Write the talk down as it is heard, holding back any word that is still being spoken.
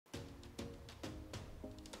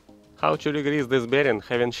How to regrease this bearing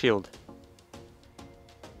having shield?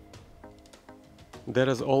 There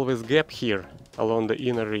is always gap here along the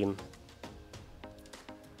inner ring.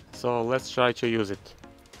 So let's try to use it.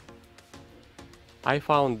 I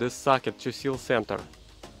found this socket to seal center.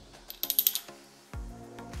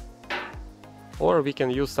 Or we can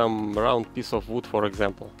use some round piece of wood, for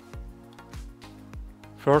example.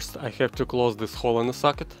 First I have to close this hole in the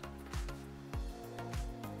socket.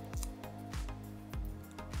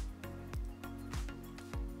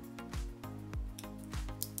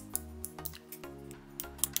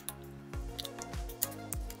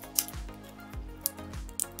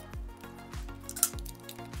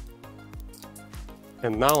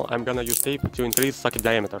 And now I'm gonna use tape to increase socket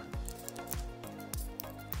diameter.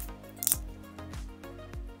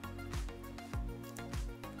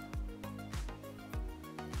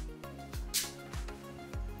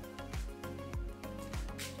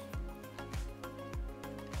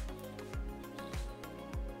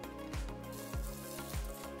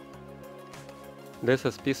 This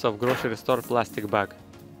is piece of grocery store plastic bag.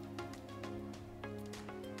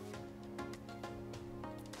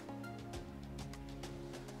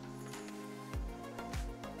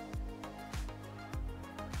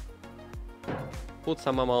 Put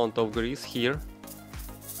some amount of grease here.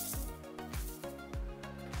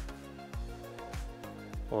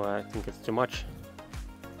 Oh, I think it's too much.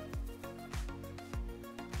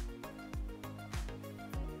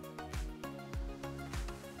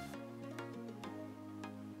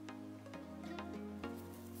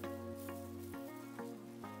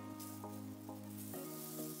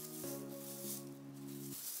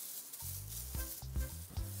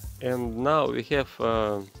 And now we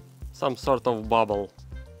have some sort of bubble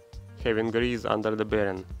having grease under the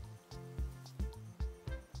bearing.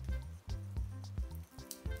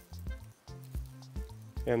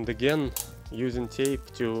 And again using tape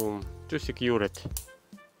to secure it.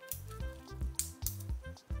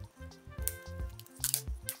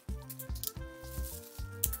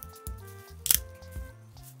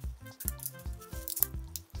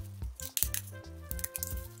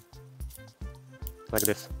 Like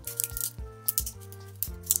this.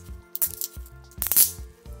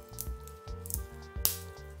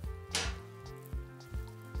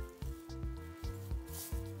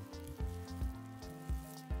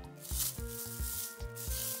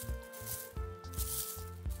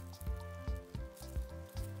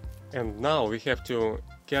 And now we have to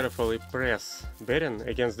carefully press bearing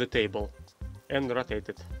against the table and rotate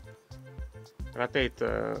it. Rotate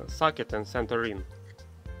socket and center ring.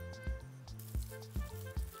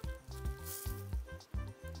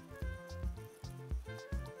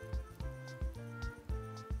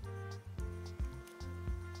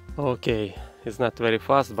 Okay, it's not very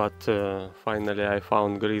fast, but finally I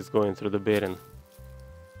found grease going through the bearing.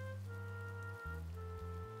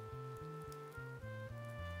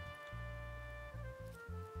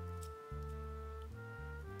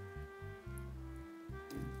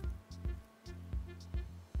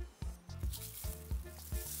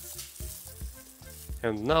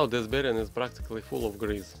 And now this bearing is practically full of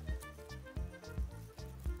grease.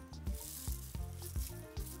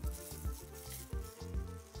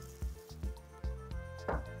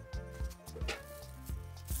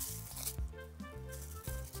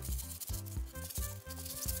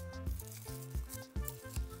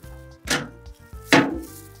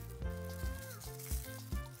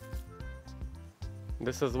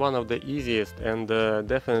 This is one of the easiest and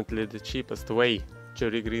definitely the cheapest way to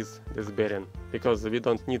regrease this bearing, because we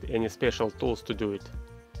don't need any special tools to do it.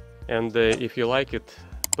 And if you like it,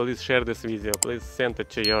 please share this video, please send it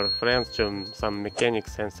to your friends, to some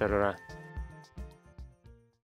mechanics, etc.